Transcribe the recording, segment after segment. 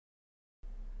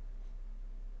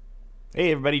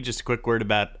Hey everybody, just a quick word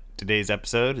about today's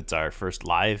episode. It's our first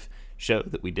live show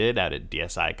that we did out at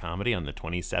DSI Comedy on the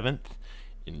 27th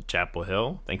in Chapel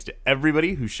Hill. Thanks to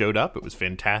everybody who showed up. It was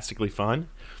fantastically fun.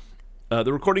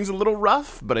 The recording's a little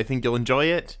rough, but I think you'll enjoy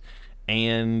it.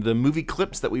 And the movie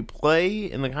clips that we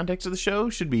play in the context of the show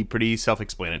should be pretty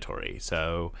self-explanatory.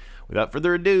 So without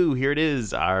further ado, here it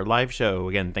is, our live show.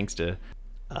 Again, thanks to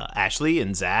Ashley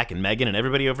and Zach and Megan and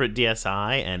everybody over at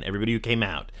DSI and everybody who came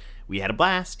out. We had a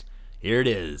blast. Here it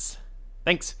is.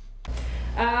 Thanks.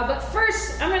 But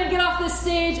first, I'm going to get off this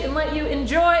stage and let you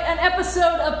enjoy an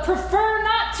episode of Prefer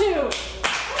Not To.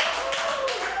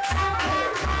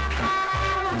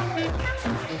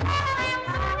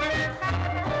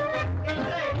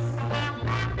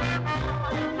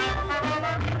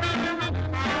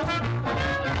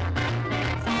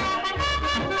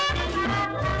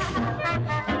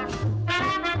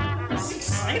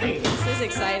 This is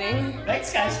exciting.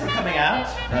 Thanks, guys, for coming out.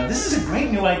 This is a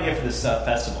great new idea for this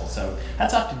festival, so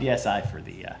hats off to DSI for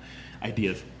the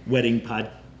idea of wedding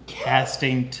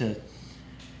podcasting to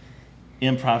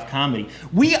improv comedy.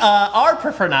 We are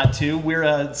Prefer Not To. We're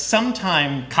a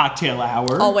sometime cocktail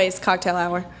hour. Always cocktail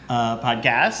hour.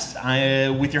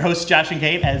 Podcast with your hosts, Josh and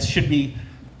Kate, as should be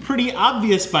pretty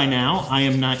obvious by now. I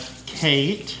am not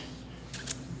Kate.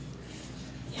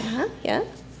 Yeah.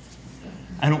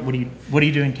 What are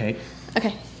you doing, Kate?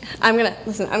 Okay. I'm gonna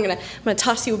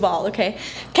toss you a ball, okay?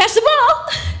 Catch the ball!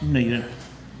 No, you didn't.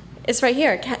 It's right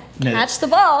here. Catch the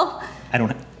ball. I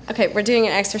don't. Okay, we're doing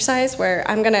an exercise where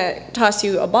I'm gonna toss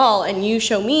you a ball and you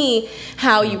show me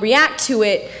how you react to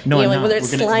it. No, you know, I'm like not. whether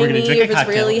it's We're slimy, gonna drink a if it's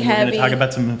cocktail, really and heavy. We're gonna talk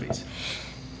about some movies.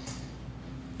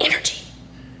 Energy.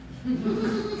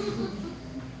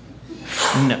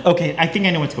 No. Okay, I think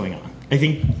I know what's going on. I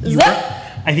think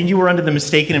you were under the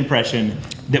mistaken impression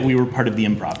that we were part of the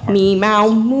improv party. Me meow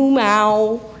moo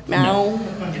meow meow.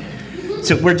 No.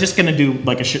 So we're just gonna do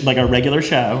like a regular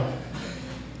show.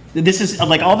 This is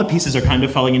like all the pieces are kind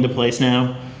of falling into place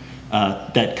now.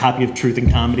 That copy of Truth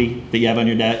and Comedy that you have on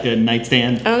your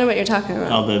nightstand. I don't know what you're talking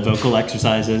about. All the vocal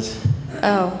exercises.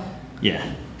 Oh. Yeah.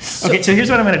 Okay, so here's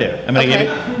what I'm gonna do. I'm gonna give you.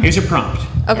 Here's your prompt.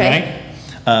 Okay.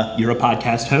 Right? You're a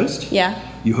podcast host. Yeah.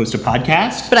 You host a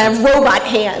podcast. But I have robot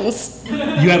hands.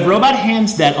 You have robot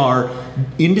hands that are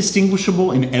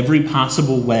indistinguishable in every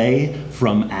possible way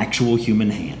from actual human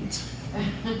hands.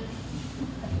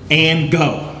 And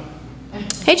go.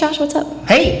 Hey Josh, what's up?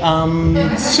 Hey,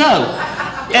 so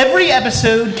every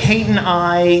episode, Kate and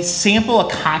I sample a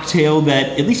cocktail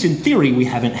that, at least in theory, we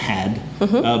haven't had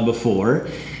before,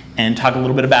 and talk a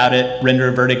little bit about it, render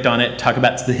a verdict on it, talk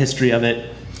about the history of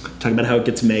it, talk about how it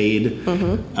gets made.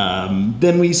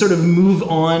 Then we sort of move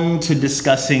on to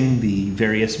discussing the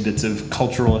various bits of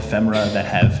cultural ephemera that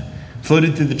have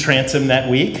floated through the transom that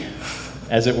week,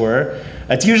 as it were.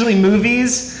 It's usually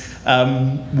movies.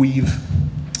 We've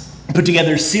put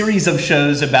together a series of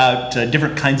shows about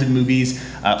different kinds of movies,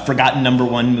 forgotten number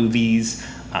one movies,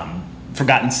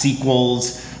 forgotten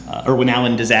sequels, Irwin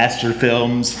Allen disaster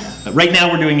films. Right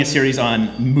now we're doing a series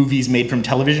on movies made from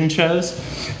television shows.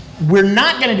 We're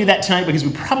not going to do that tonight because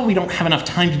we probably don't have enough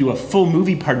time to do a full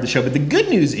movie part of the show. But the good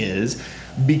news is,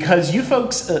 because you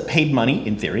folks paid money,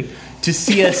 in theory, to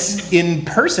see us in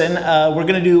person, we're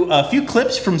going to do a few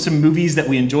clips from some movies that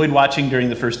we enjoyed watching during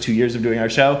the first 2 years of doing our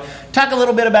show, talk a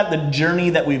little bit about the journey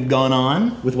that we've gone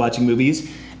on with watching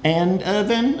movies, and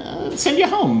then send you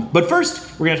home. But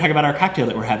first, we're going to talk about our cocktail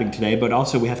that we're having today, but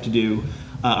also we have to do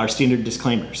our standard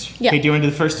disclaimers. Yeah. Okay, do you want to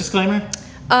do the first disclaimer?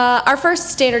 Our first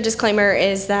standard disclaimer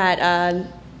is that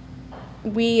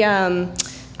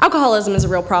alcoholism is a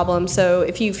real problem, so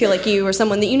if you feel like you or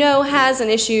someone that you know has an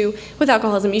issue with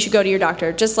alcoholism, you should go to your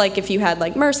doctor. Just like if you had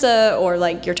like MRSA or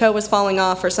like your toe was falling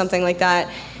off or something like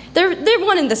that. They're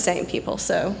one and the same, people,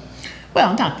 so.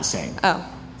 Well, not the same. Oh,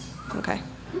 okay.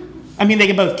 I mean, they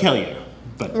can both kill you,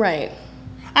 but... Right.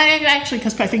 Actually,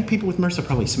 because I think people with MRSA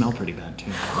probably smell pretty bad, too.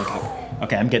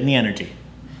 Okay, I'm getting the energy.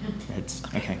 It's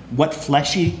okay. What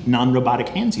fleshy, non-robotic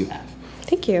hands you have.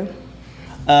 Thank you.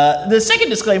 The second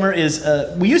disclaimer is,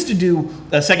 we used to do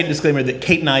a second disclaimer that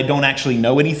Kate and I don't actually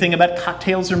know anything about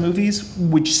cocktails or movies,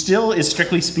 which still is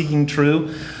strictly speaking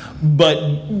true, but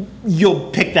you'll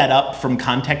pick that up from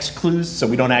context clues, so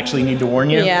we don't actually need to warn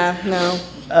you. Yeah, no.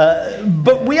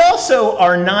 But we also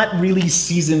are not really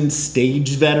seasoned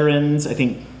stage veterans. I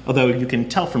think, although you can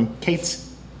tell from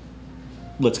Kate's,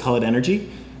 let's call it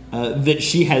energy, that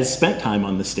she has spent time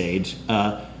on the stage.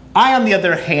 I, on the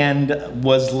other hand,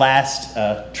 was last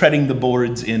treading the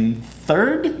boards in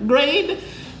third grade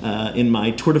in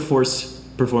my tour de force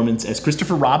performance as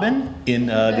Christopher Robin in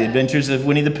The Adventures of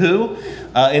Winnie the Pooh,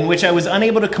 in which I was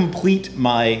unable to complete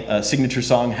my signature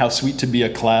song, How Sweet to Be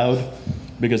a Cloud,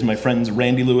 because my friends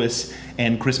Randy Lewis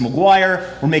and Chris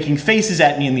McGuire were making faces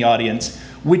at me in the audience,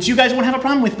 which you guys won't have a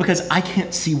problem with because I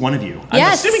can't see one of you. I'm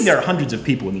Yes. assuming there are hundreds of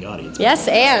people in the audience. Yes,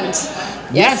 and.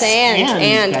 Yes,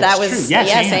 and. that's That was. true.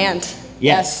 Yes, and.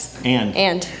 Yes, and.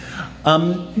 And.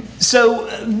 So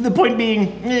the point being,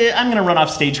 I'm going to run off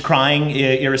stage crying,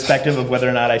 irrespective of whether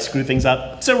or not I screw things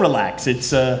up. So relax.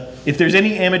 It's if there's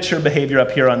any amateur behavior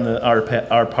up here on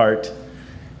our part,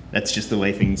 that's just the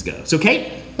way things go. So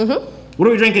Kate, what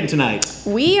are we drinking tonight?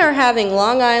 We are having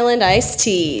Long Island iced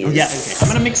teas. Oh, yeah, okay. I'm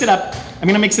going to mix it up. I'm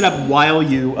going to mix it up while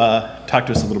you talk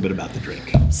to us a little bit about the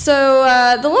drink. So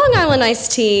the Long Island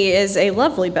iced tea is a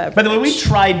lovely beverage. By the way, we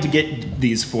tried to get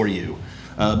these for you,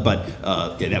 but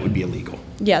that would be illegal.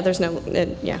 Yeah, there's no.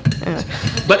 Yeah.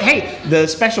 But hey, the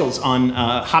specials on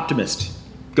Hoptimist.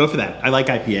 Go for that. I like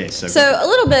IPAs. So a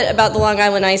little bit about the Long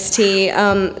Island iced tea.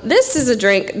 This is a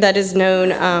drink that is known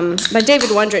by David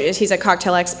Wondrich. He's a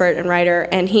cocktail expert and writer,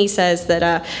 and he says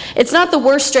that it's not the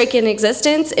worst drink in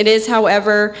existence. It is,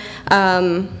 however,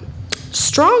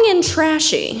 strong and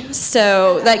trashy.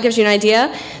 So that gives you an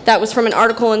idea. That was from an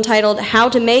article entitled "How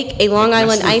to Make a Long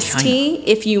Island Iced Tea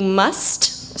If You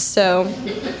Must." So.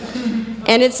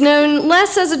 And it's known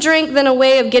less as a drink than a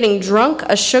way of getting drunk,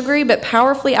 a sugary but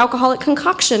powerfully alcoholic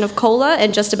concoction of cola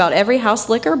and just about every house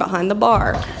liquor behind the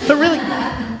bar. But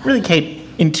really, Kate,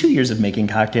 in 2 years of making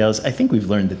cocktails, I think we've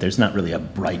learned that there's not really a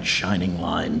bright, shining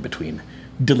line between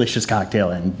delicious cocktail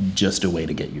and just a way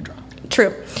to get you drunk.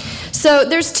 True. So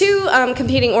there's two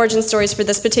competing origin stories for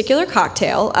this particular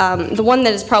cocktail. The one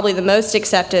that is probably the most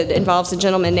accepted involves a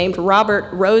gentleman named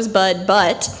Robert Rosebud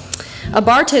Butt, a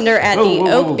bartender at the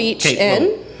Oak Beach Kate,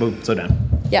 Inn. Whoa, slow down.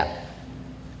 Yeah.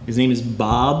 His name is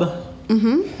Bob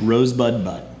Rosebud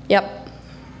Butt. Yep.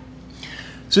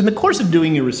 So in the course of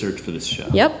doing your research for this show,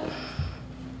 Yep.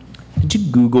 did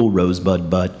you Google Rosebud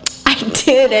Butt? I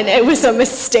did, and it was a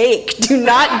mistake. Do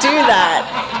not do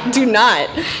that. Do not.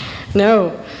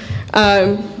 No.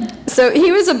 So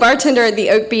he was a bartender at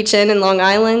the Oak Beach Inn in Long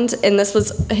Island, and this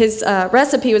was his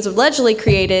recipe was allegedly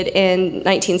created in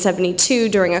 1972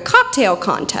 during a cocktail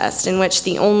contest in which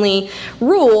the only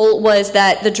rule was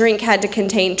that the drink had to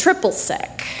contain triple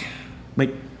sec.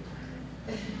 Wait,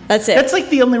 That's it. that's like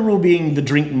the only rule being the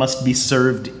drink must be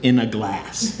served in a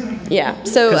glass. Yeah.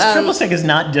 So Because triple sec is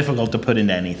not difficult to put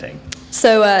into anything.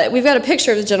 So we've got a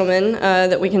picture of the gentleman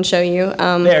that we can show you.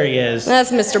 There he is. That's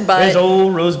Mr. Butt. There's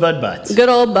old Rosebud Butts. Good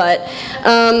old Butt.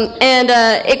 And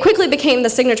it quickly became the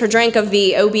signature drink of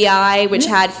the OBI, which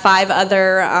had 5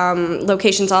 other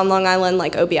locations on Long Island,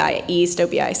 like OBI East,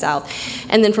 OBI South.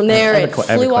 And then from there, it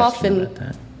flew off and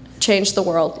changed the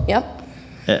world. Yep.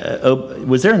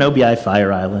 Was there an OBI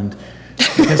Fire Island?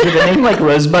 Because with a name like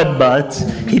Rosebud Butts,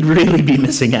 he'd really be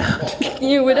missing out.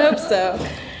 You would hope so.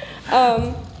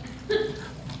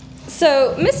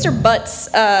 So Mr. Butt's,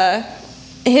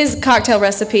 his cocktail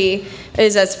recipe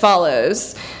is as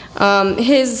follows. And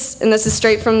this is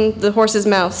straight from the horse's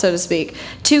mouth, so to speak.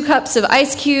 2 cups of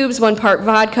ice cubes, 1 part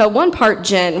vodka, 1 part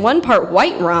gin, 1 part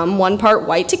white rum, 1 part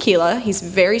white tequila. He's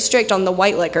very strict on the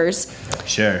white liquors.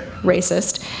 Sure.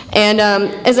 Racist. And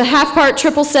as a half part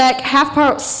triple sec, half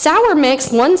part sour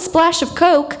mix, 1 splash of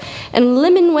Coke, and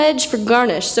lemon wedge for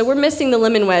garnish. So we're missing the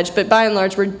lemon wedge, but by and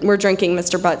large, we're drinking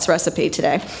Mr. Butt's recipe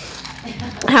today.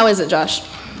 How is it, Josh?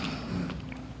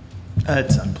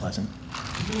 It's unpleasant.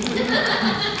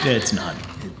 It's not.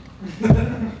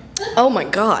 Oh my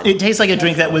God. It tastes like a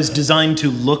drink that was designed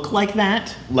to look like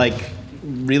that, like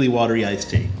really watery iced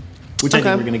tea, which I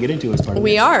think we're going to get into as part of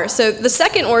We this. are. So the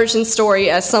second origin story,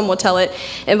 as some will tell it,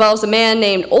 involves a man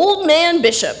named Old Man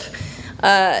Bishop,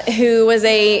 who was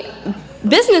a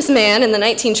businessman in the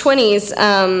 1920s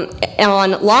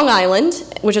on Long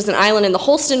Island, which is an island in the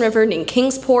Holston River named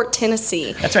Kingsport,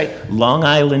 Tennessee. That's right, Long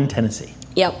Island, Tennessee.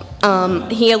 Yep.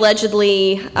 He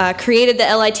allegedly created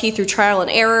the LIT through trial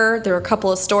and error. There are a couple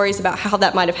of stories about how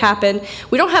that might have happened.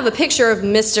 We don't have a picture of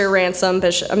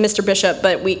Mr. Bishop,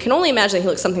 but we can only imagine that he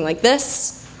looks something like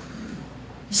this.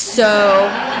 So,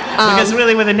 because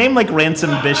really, with a name like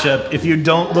Ransom Bishop, if you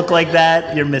don't look like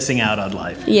that, you're missing out on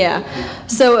life. Yeah.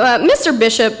 So Mr.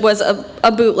 Bishop was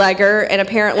a bootlegger and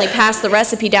apparently passed the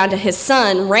recipe down to his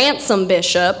son, Ransom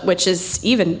Bishop, which is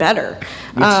even better.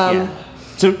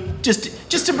 So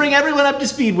just to bring everyone up to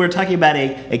speed, we're talking about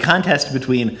a contest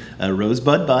between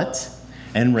Rosebud Butts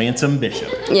and Ransom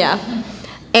Bishop. Yeah.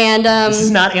 And this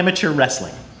is not amateur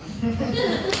wrestling.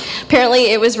 Apparently,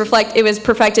 it was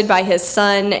perfected by his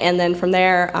son, and then from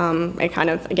there, it kind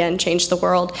of again changed the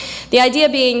world. The idea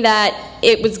being that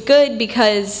it was good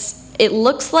because it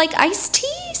looks like iced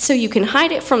tea, so you can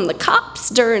hide it from the cops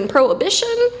during Prohibition.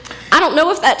 I don't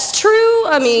know if that's true.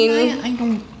 I mean, I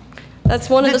don't. That's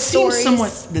one of the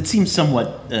stories. That seems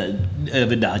somewhat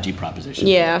of a dodgy proposition.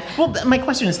 Yeah. Well, my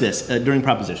question is this: during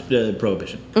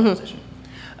Prohibition.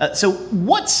 So,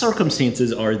 what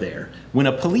circumstances are there when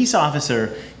a police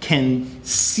officer can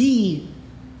see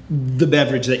the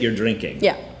beverage that you're drinking,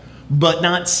 but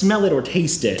not smell it or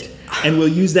taste it, and will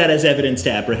use that as evidence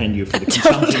to apprehend you for the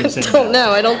consumption of cinnamon? I don't know.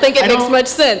 I don't think it makes much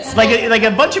sense. Like a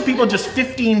bunch of people just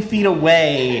 15 feet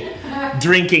away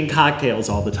drinking cocktails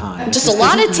all the time. Just a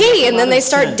lot of tea, and then they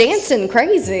start dancing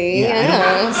crazy.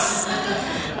 Yes.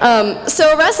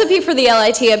 So a recipe for the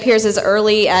LIT appears as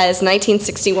early as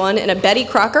 1961 in a Betty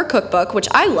Crocker cookbook, which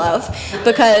I love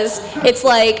because it's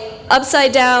like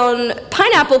upside down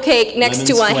pineapple cake next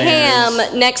to a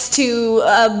ham, next to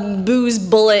a booze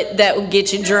bullet that will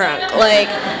get you drunk.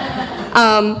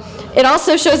 It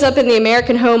also shows up in the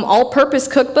American Home All-Purpose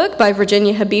Cookbook by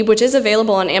Virginia Habib, which is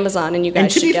available on Amazon, and you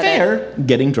guys should get it. And to be fair,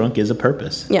 getting drunk is a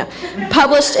purpose. Yeah.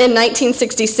 Published in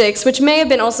 1966, which may have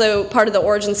been also part of the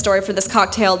origin story for this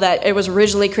cocktail, that it was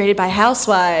originally created by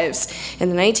housewives in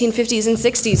the 1950s and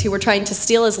 60s who were trying to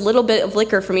steal as little bit of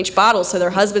liquor from each bottle so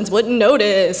their husbands wouldn't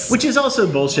notice. Which is also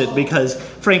bullshit because,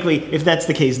 frankly, if that's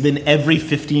the case, then every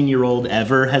 15-year-old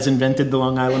ever has invented the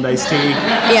Long Island iced tea.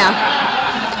 Yeah.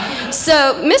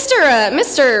 So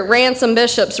Mr. Ransom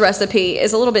Bishop's recipe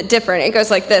is a little bit different. It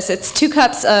goes like this. It's 2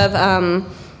 cups of 1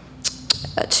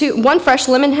 fresh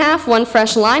lemon half, 1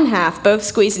 fresh lime half, both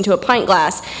squeezed into a pint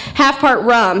glass. Half part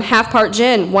rum, half part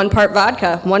gin, 1 part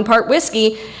vodka, 1 part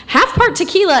whiskey, half part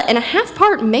tequila, and a half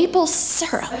part maple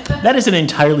syrup. That is an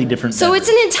entirely different So beverage. it's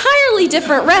an entirely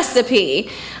different recipe.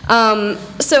 So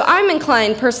I'm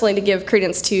inclined personally to give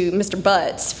credence to Mr.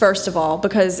 Butts, first of all,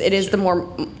 because it is the more,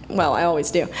 well, I always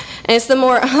do, and it's the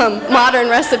more modern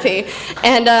recipe.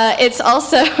 And it's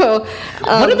also...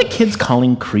 what are the kids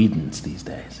calling Creedence these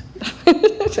days?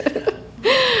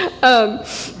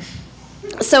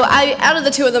 So out of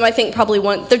the two of them, I think probably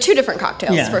they're 2 different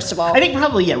cocktails, first of all. I think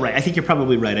probably, right. I think you're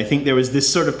probably right. I think there was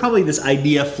this sort of, probably this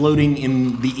idea floating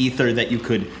in the ether that you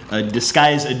could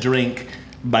disguise a drink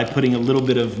by putting a little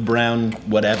bit of brown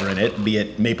whatever in it, be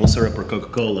it maple syrup or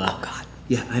Coca-Cola. Oh, God.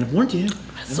 Yeah, I've warned you.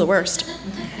 That's the worst.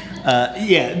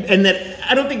 And that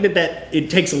I don't think that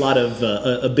it takes a lot of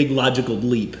a big logical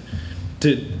leap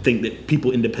to think that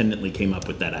people independently came up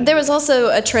with that idea. There was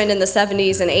also a trend in the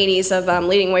 70s and 80s of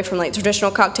leading away from like traditional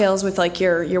cocktails with like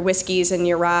your whiskeys and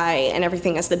your rye and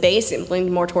everything as the base, and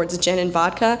leaned more towards gin and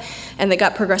vodka, and they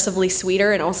got progressively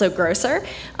sweeter and also grosser.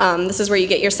 This is where you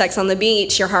get your Sex on the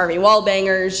Beach, your Harvey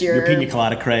Wallbangers, your pina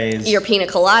colada craze, your pina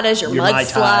coladas, your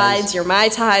mudslides, your Mai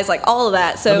Tais, like all of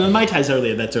that. So the Mai Tais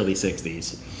that's early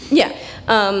 60s. Yeah,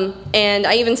 and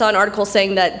I even saw an article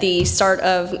saying that the start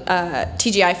of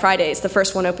TGI Fridays, the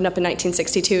first one opened up in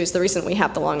 1962, is the reason we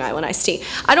have the Long Island iced tea.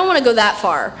 I don't want to go that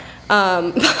far,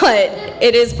 but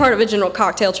it is part of a general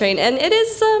cocktail chain, and it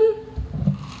is...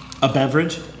 a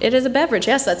beverage? It is a beverage,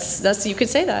 yes, that's you could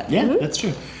say that. Yeah, that's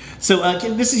true. So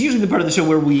this is usually the part of the show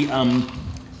where we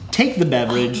take the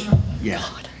beverage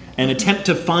and attempt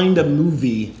to find a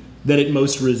movie that it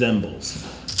most resembles.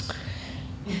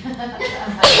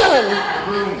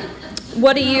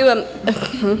 What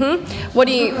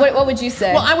would you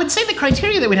say? Well, I would say the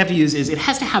criteria that we'd have to use is it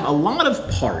has to have a lot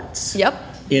of parts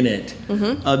in it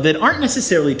that aren't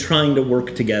necessarily trying to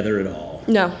work together at all.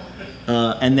 No.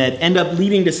 And that end up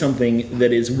leading to something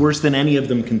that is worse than any of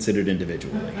them considered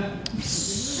individually.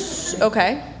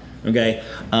 Okay. Okay.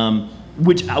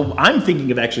 Which I'm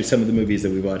thinking of actually some of the movies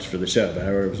that we watched for the show, but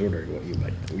I was wondering what you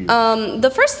might.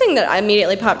 The first thing that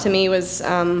immediately popped to me was,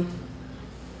 I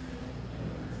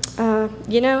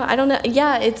don't know.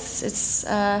 Yeah, it's.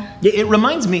 It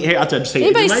reminds me. Here, I'll just say.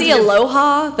 Anybody see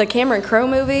Aloha, the Cameron Crowe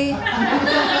movie?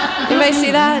 Anybody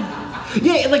see that?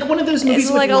 Yeah, like one of those movies.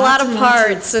 It's like a lot of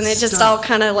parts, and it just all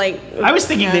kind of like. I was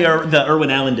thinking the Irwin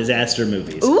Allen disaster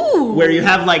movies. Ooh. Where you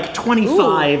have like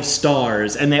 25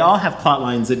 stars, and they all have plot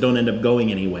lines that don't end up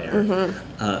going anywhere,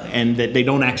 and that they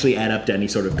don't actually add up to any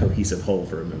sort of cohesive whole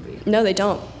for a movie. No, they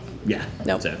don't. Yeah.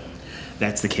 Nope. So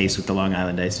that's the case with the Long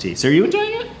Island iced tea. So are you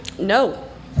enjoying it? No.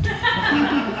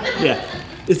 Yeah.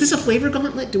 Is this a flavor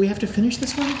gauntlet? Do we have to finish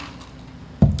this one?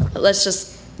 Let's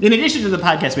just. In addition to the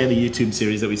podcast, we have a YouTube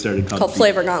series that we started called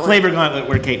Flavor Gauntlet. Flavor Gauntlet,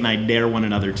 where Kate and I dare one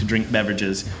another to drink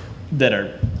beverages that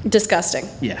are disgusting.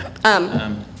 Yeah.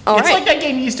 All it's right. like that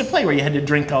game you used to play where you had to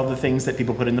drink all the things that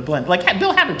people put in the blend, like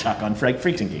Bill Haverchuck on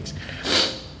Freaks and Geeks.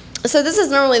 So this is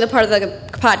normally the part of the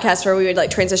podcast where we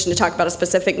would transition to talk about a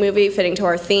specific movie fitting to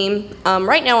our theme.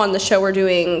 Right now on the show we're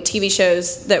doing TV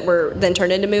shows that were then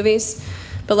turned into movies.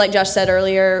 But like Josh said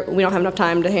earlier, we don't have enough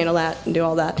time to handle that and do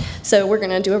all that. So we're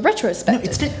going to do a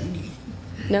retrospective.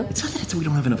 No? It's not that we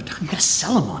don't have enough time. You got to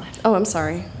sell them on it. Oh, I'm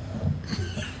sorry.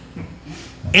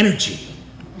 Energy.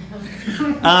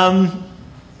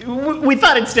 We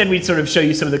thought instead we'd sort of show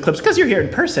you some of the clips because you're here in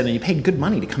person and you paid good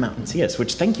money to come out and see us,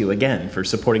 which thank you again for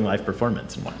supporting live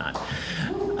performance and whatnot.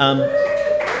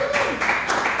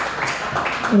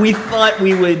 We thought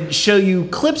we would show you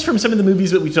clips from some of the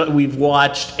movies that we've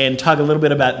watched and talk a little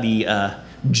bit about the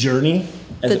journey.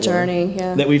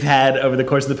 That we've had over the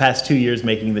course of the past 2 years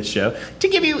making this show, to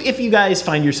give you, if you guys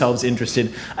find yourselves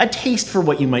interested, a taste for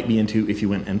what you might be into if you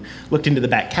went and looked into the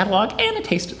back catalog, and a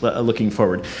taste looking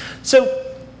forward. So,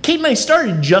 Kate and I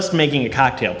started just making a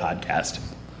cocktail podcast.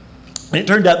 And it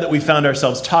turned out that we found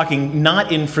ourselves talking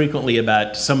not infrequently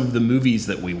about some of the movies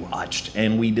that we watched,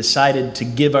 and we decided to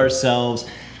give ourselves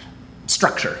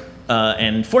structure.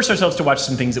 And force ourselves to watch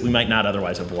some things that we might not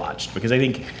otherwise have watched, because I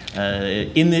think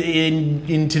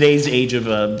in today's age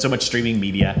of so much streaming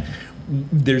media,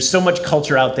 there's so much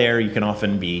culture out there. You can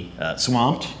often be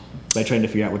swamped by trying to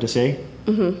figure out what to say.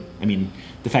 Mm-hmm. I mean,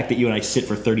 the fact that you and I sit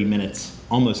for 30 minutes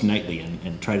almost nightly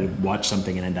and try to watch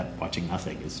something and end up watching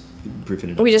nothing is proof in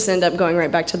it. We just end up going right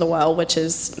back to The Well, which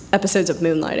is episodes of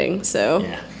Moonlighting. So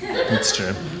yeah, that's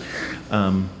true.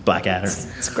 Blackadder.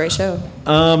 It's a great show.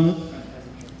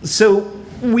 So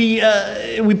we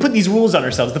put these rules on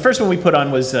ourselves. The first one we put on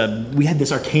was we had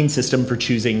this arcane system for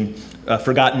choosing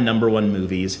forgotten number one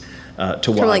movies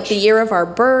to watch. From the year of our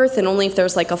birth, and only if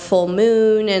there's a full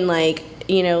moon, and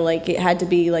it had to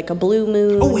be a blue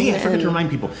moon. Oh, hey, I forgot to remind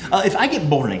people. If I get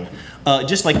boring,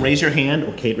 just raise your hand,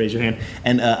 or Kate, raise your hand,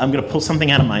 and I'm going to pull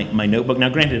something out of my notebook. Now,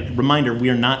 granted, reminder,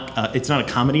 we are not, it's not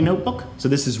a comedy notebook, so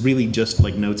this is really just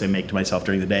notes I make to myself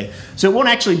during the day. So it won't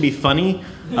actually be funny,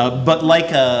 but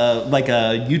like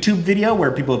a YouTube video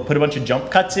where people have put a bunch of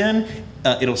jump cuts in,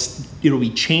 it'll be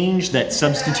change that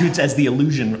substitutes as the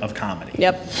illusion of comedy.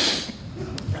 Yep.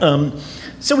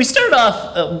 So we started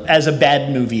off as a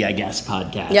bad movie, I guess,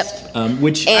 podcast. Yep.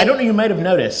 Which I don't know, you might have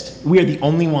noticed, we are the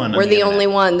only one. We're the only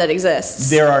one that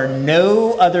exists. There are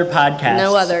no other podcasts.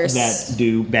 No others that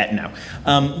do bad. No,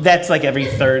 that's every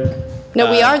third.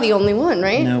 No, we are the only one,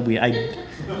 right? No,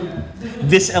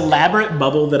 this elaborate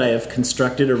bubble that I have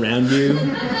constructed around you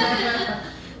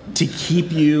to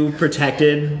keep you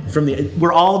protected from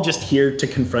we're all just here to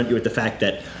confront you with the fact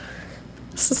that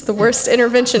this is the worst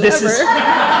intervention ever.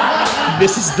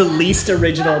 This is the least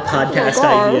original podcast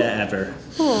idea ever.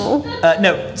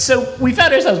 No, so we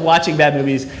found ourselves watching bad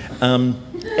movies, and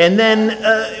then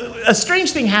a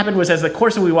strange thing happened was as the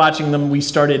course of we watching them, we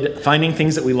started finding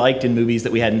things that we liked in movies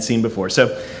that we hadn't seen before. So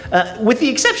with the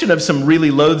exception of some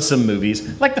really loathsome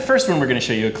movies, like the first one we're going to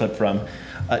show you a clip from,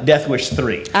 Death Wish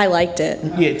 3. I liked it.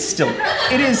 Yeah,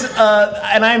 it is,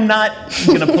 and I'm not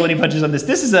going to pull any punches on this.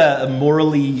 This is a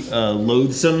morally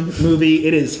loathsome movie.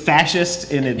 It is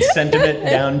fascist in its sentiment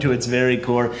down to its very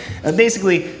core.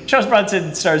 Basically, Charles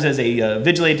Bronson stars as a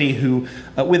vigilante who,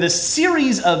 with a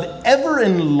series of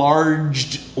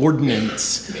ever-enlarged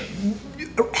ordnance,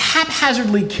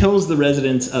 haphazardly kills the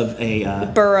residents of a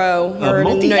borough or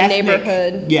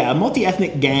neighborhood. Yeah, a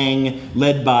multi-ethnic gang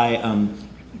led by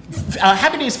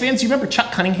Happy Days fans. You remember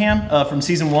Chuck Cunningham from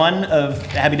season 1 of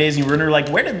Happy Days, and you were like,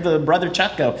 where did the brother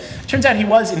Chuck go? Turns out he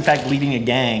was, in fact, leading a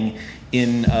gang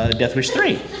in Death Wish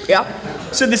 3. Yeah.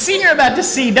 So the scene you're about to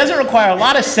see doesn't require a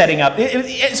lot of setting up.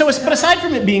 But aside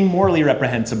from it being morally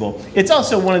reprehensible, it's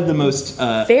also one of the most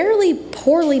fairly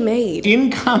poorly made,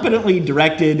 incompetently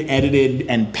directed, edited,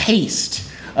 and paced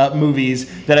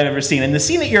movies that I've ever seen. And the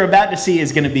scene that you're about to see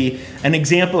is going to be an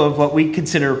example of what we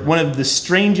consider one of the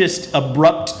strangest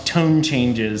abrupt tone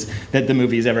changes that the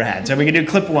movie has ever had. So we can do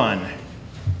clip 1.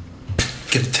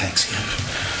 Get a taxi.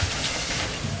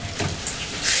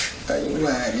 Are you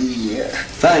right here?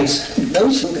 Thanks. No,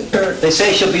 she'll get hurt. They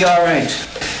say she'll be all right.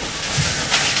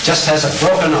 Just has a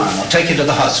broken arm. I'll take you to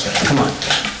the hospital. Come on.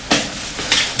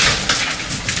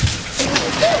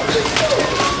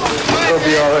 She'll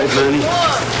be all right, Manny.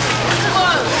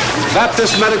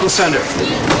 Baptist Medical Center.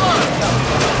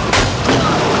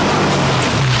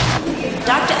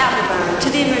 Dr. Applebaum, to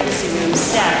the emergency room,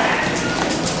 staff.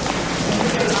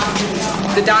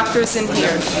 The doctor's in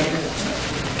here.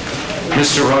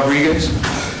 Mr. Rodriguez?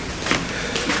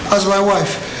 How's my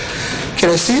wife? Can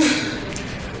I see her?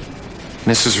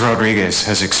 Mrs. Rodriguez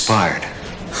has expired.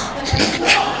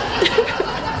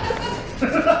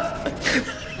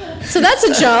 So that's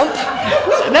a jump.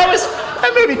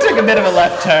 That movie took a bit of a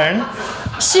left turn.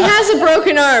 She has a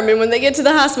broken arm, and when they get to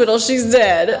the hospital, she's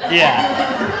dead.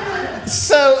 Yeah.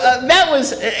 So that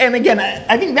was, and again,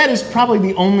 I think that is probably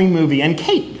the only movie, and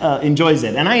Kate enjoys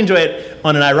it, and I enjoy it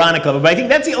on an ironic level, but I think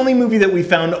that's the only movie that we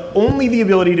found only the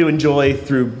ability to enjoy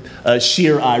through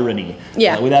sheer irony,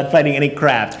 without finding any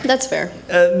craft. That's fair.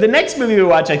 The next movie we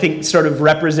watched, I think, sort of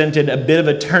represented a bit of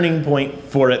a turning point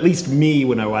for at least me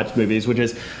when I watched movies, which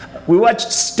is, we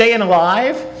watched Staying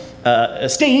Alive,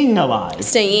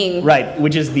 right,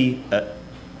 which is the,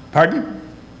 pardon?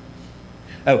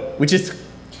 Oh, which is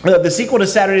the sequel to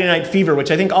Saturday Night Fever, which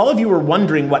I think all of you were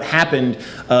wondering what happened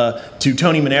to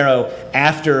Tony Manero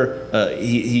after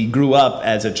he grew up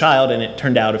as a child, and it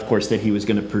turned out, of course, that he was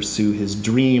going to pursue his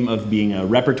dream of being a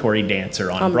repertory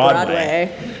dancer on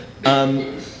Broadway.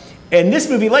 And this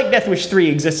movie, like Death Wish 3,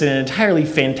 exists in an entirely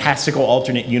fantastical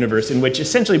alternate universe in which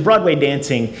essentially Broadway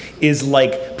dancing is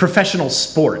like professional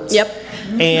sports. Yep.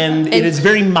 And it is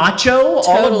very macho.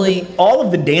 Totally. All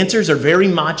of the dancers are very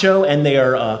macho, and they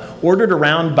are ordered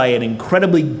around by an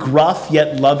incredibly gruff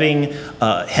yet loving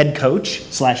head coach /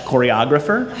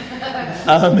 choreographer.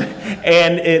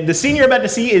 And the scene you're about to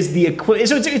see is the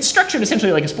so it's structured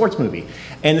essentially like a sports movie.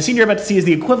 And the scene you're about to see is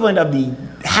the equivalent of the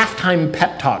halftime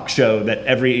pep talk show that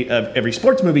every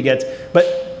sports movie gets, but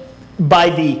by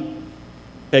the,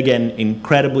 again,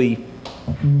 incredibly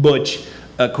butch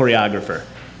choreographer.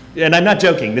 And I'm not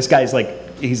joking. This guy's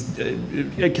like, he's...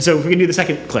 so if we can do the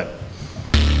second clip.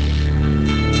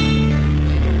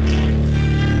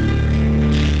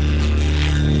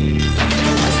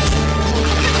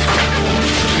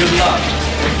 Good luck.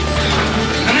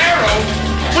 Manero,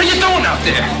 what are you doing out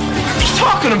there? What are you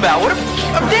talking about?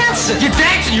 I'm dancing. You're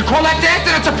dancing? You call that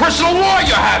dancing? That's a personal war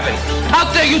you're having.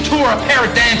 Out there, you two are a pair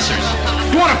of dancers.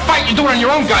 You want to fight, you do it on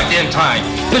your own goddamn time.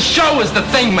 The show is the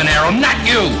thing, Manero, not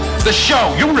you. The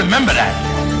show. You'll remember that.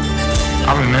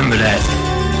 I'll remember that.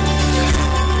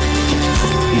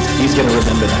 He's going to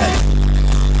remember that.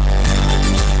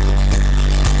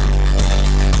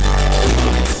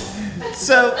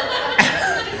 So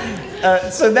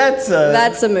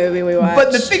that's a movie we watched.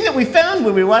 But the thing that we found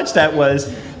when we watched that was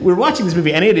we were watching this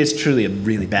movie, and it is truly a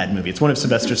really bad movie. It's one of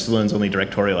Sylvester Stallone's only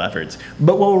directorial efforts.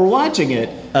 But while we're watching it,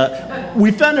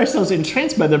 we found ourselves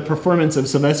entranced by the performance of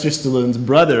Sylvester Stallone's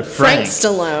brother, Frank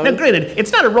Stallone. Now, granted,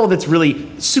 it's not a role that's really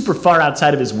super far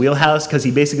outside of his wheelhouse, because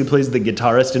he basically plays the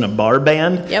guitarist in a bar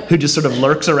band who just sort of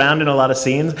lurks around in a lot of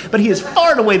scenes. But he is far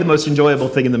and away the most enjoyable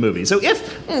thing in the movie. So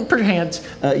if, perchance,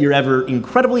 you're ever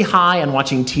incredibly high on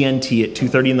watching TNT at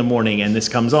 2:30 in the morning and this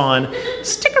comes on,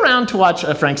 stick around to watch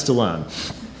Frank Stallone.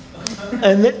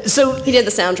 And so he did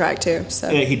the soundtrack too. So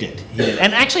he did,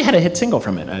 and actually had a hit single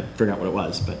from it. I forgot what it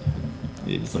was, but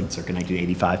it was like circa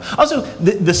 1985. Also,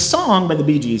 the song by the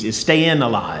Bee Gees is "Stayin'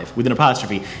 Alive" with an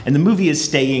apostrophe, and the movie is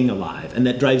 "Staying Alive," and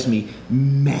that drives me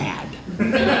mad.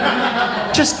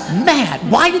 Just mad.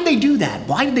 Why did they do that?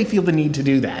 Why did they feel the need to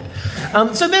do that?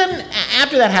 So then,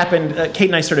 after that happened, Kate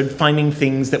and I started finding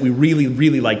things that we really,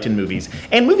 really liked in movies,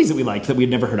 and movies that we liked that we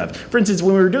had never heard of. For instance,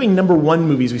 when we were doing number one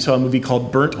movies, we saw a movie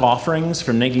called Burnt Offerings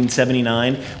from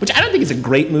 1979, which I don't think is a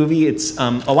great movie. It's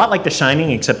a lot like The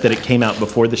Shining, except that it came out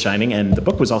before The Shining, and the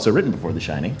book was also written before The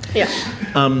Shining. Yeah.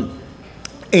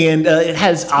 And it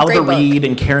has Oliver Reed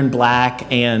and Karen Black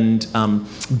and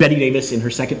Bette Davis in her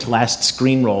second to last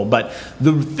screen role. But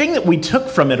the thing that we took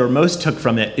from it, or most took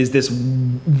from it, is this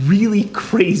really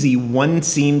crazy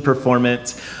one-scene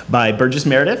performance by Burgess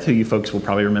Meredith, who you folks will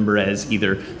probably remember as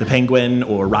either the Penguin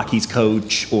or Rocky's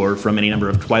coach or from any number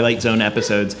of Twilight Zone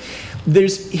episodes.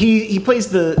 He plays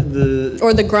the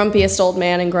grumpiest old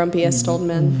man in Grumpiest Old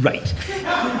Men. Right.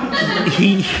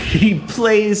 He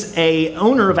plays a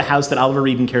owner of a house that Oliver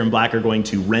Reed and Karen Black are going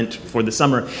to rent for the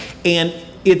summer, and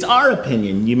it's our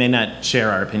opinion, you may not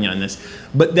share our opinion on this,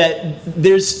 but that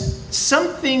there's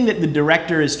something that the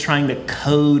director is trying to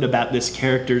code about this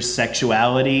character's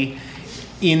sexuality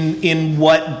in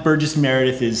what Burgess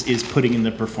Meredith is putting in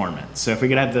the performance. So if we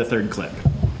could have the third clip.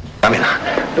 I mean,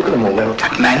 look at him, old little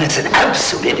that man. It's an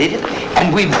absolute idiot,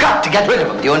 and we've got to get rid of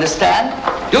him. Do you understand?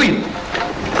 Do you?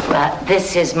 Well,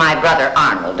 this is my brother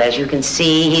Arnold. As you can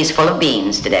see, he's full of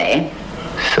beans today.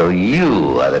 So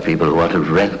you are the people who want to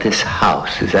rent this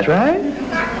house, is that right?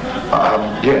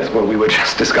 Yes, well, we were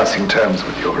just discussing terms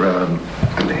with your,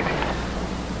 lady.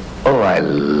 Oh, I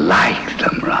like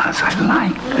them, Roz. I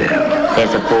like them.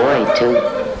 There's a boy, too.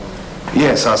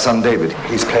 Yes, our son David.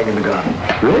 He's playing in the garden.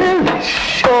 Really?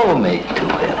 Show me to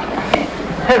him.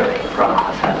 Hurry,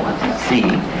 Roz. I want to see.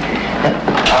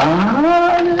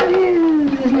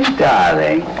 Isn't he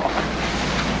darling?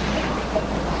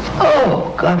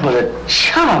 Oh, God, what a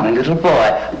charming little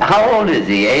boy. How old is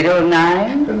he, 8 or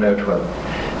 9? No, 12.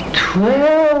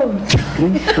 12,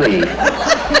 3.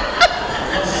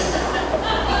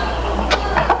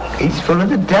 He's full of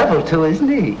the devil, too, isn't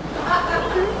he?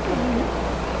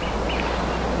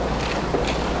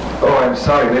 Oh, I'm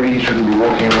sorry. Maybe he shouldn't be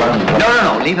walking around.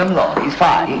 No. Leave him alone. He's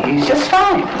fine. He's just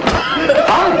fine.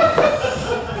 Fine.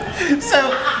 So,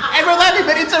 and we're laughing,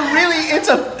 but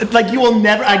like you will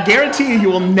never, I guarantee you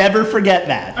will never forget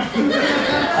that.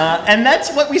 And that's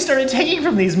what we started taking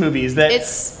from these movies. That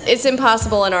it's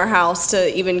impossible in our house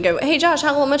to even go, hey Josh,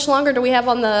 how much longer do we have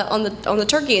on the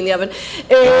turkey in the oven?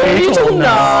 8 to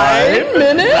 9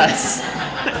 minutes.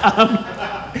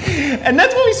 And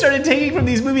that's what we started taking from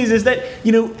these movies is that,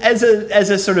 as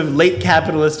a sort of late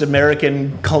capitalist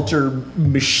American culture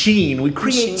machine, we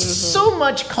create so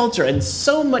much culture and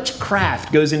so much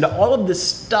craft goes into all of this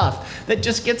stuff that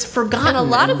just gets forgotten. And a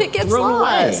lot of it gets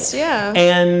lost, yeah.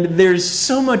 And there's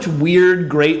so much weird,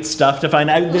 great stuff to find.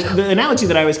 The analogy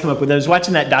that I always come up with, I was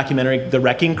watching that documentary, The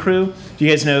Wrecking Crew. Do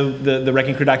you guys know the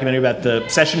Wrecking Crew documentary about the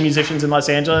session musicians in Los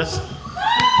Angeles?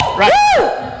 Right. Woo!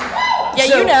 Yeah,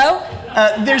 So, you know.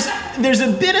 There's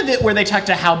a bit of it where they talk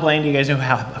to Hal Blaine. Do you guys know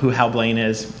who Hal Blaine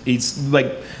is? He's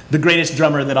like the greatest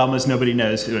drummer that almost nobody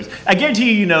knows who is. I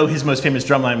guarantee you know his most famous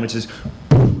drum line, which is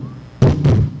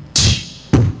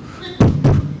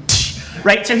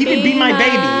right. So he did "Be My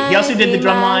Baby." He also did the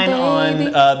drum line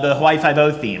on the Hawaii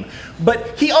Five-0 theme.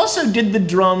 But he also did the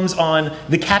drums on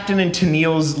the Captain and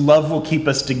Tennille's "Love Will Keep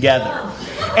Us Together."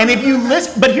 And if you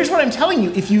listen, but here's what I'm telling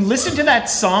you: if you listen to that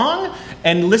song.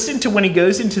 And listen to when he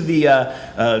goes into the da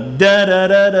da da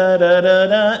da da da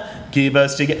da, keep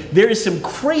us together. There is some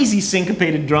crazy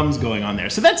syncopated drums going on there.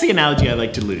 So that's the analogy I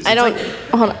like to use. I don't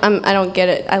get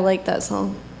it. I like that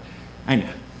song. I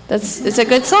know. It's a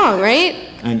good song, right?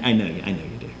 I know you do.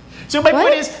 So my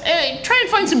point is, try and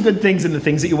find some good things in the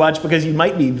things that you watch because you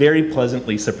might be very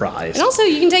pleasantly surprised. And also,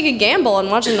 you can take a gamble on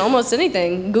watching almost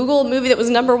anything. Google a movie that was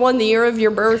 #1 the year of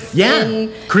your birth. Yeah.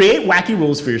 Create wacky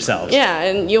rules for yourselves. Yeah,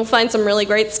 and you'll find some really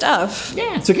great stuff.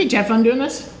 Yeah. So, did you have fun doing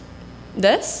this?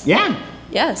 This? Yeah.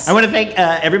 Yes. I want to thank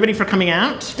everybody for coming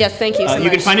out. Yes, thank you so much. You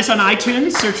can find us on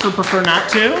iTunes. Search for Prefer Not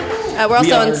To. We're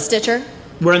also on Stitcher.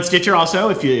 We're on Stitcher also,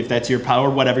 if that's your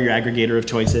power, whatever your aggregator of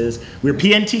choice is. We're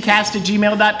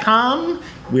pntcast@gmail.com.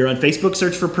 We're on Facebook.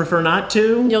 Search for Prefer Not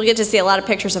To. You'll get to see a lot of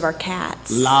pictures of our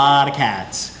cats. A lot of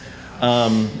cats.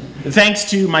 Thanks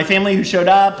to my family who showed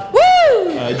up. Woo!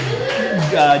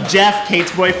 Jeff,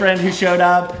 Kate's boyfriend, who showed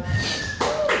up.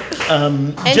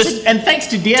 And thanks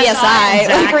to DSI and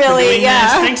Zach for doing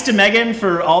this. Thanks to Megan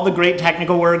for all the great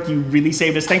technical work. You really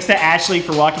saved us. Thanks to Ashley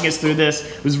for walking us through this.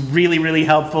 It was really, really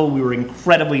helpful. We were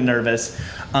incredibly nervous.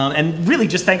 And really,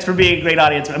 just thanks for being a great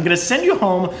audience. I'm going to send you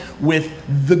home with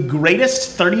the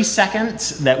greatest 30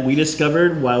 seconds that we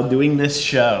discovered while doing this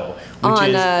show.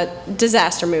 On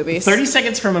disaster movies. 30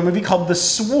 seconds from a movie called The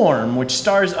Swarm, which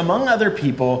stars, among other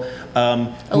people,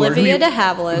 Olivia de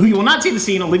Havilland. Who you will not see the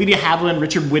scene. Olivia de Havilland,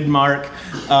 Richard Widmark,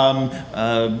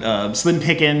 Slim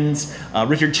Pickens,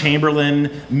 Richard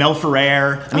Chamberlain, Mel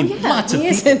Ferrer. I mean, lots of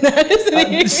people. In that, isn't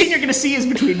he? The scene you're going to see is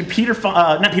between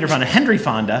Henry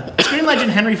Fonda, screen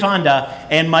legend Henry Fonda,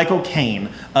 and Michael Caine,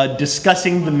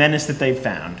 discussing the menace that they've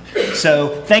found.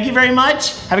 So, thank you very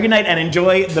much. Have a good night and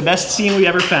enjoy the best scene we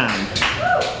ever found.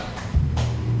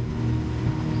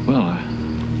 Well,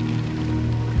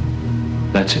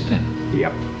 that's it then.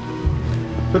 Yep.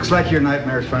 Looks like your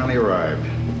nightmare's finally arrived.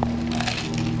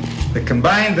 The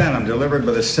combined venom delivered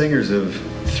by the stingers of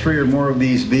 3 or more of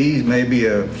these bees may be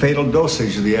a fatal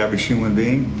dosage to the average human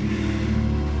being.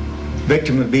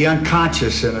 Victim would be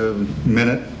unconscious in a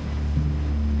minute.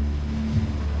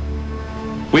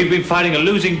 We've been fighting a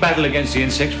losing battle against the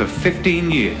insects for 15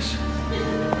 years.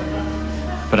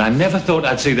 But I never thought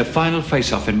I'd see the final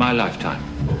face-off in my lifetime.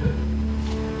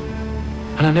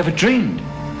 And I never dreamed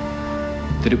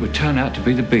that it would turn out to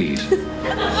be the bees.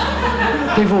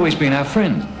 They've always been our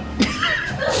friends.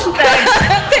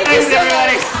 Thanks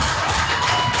everybody.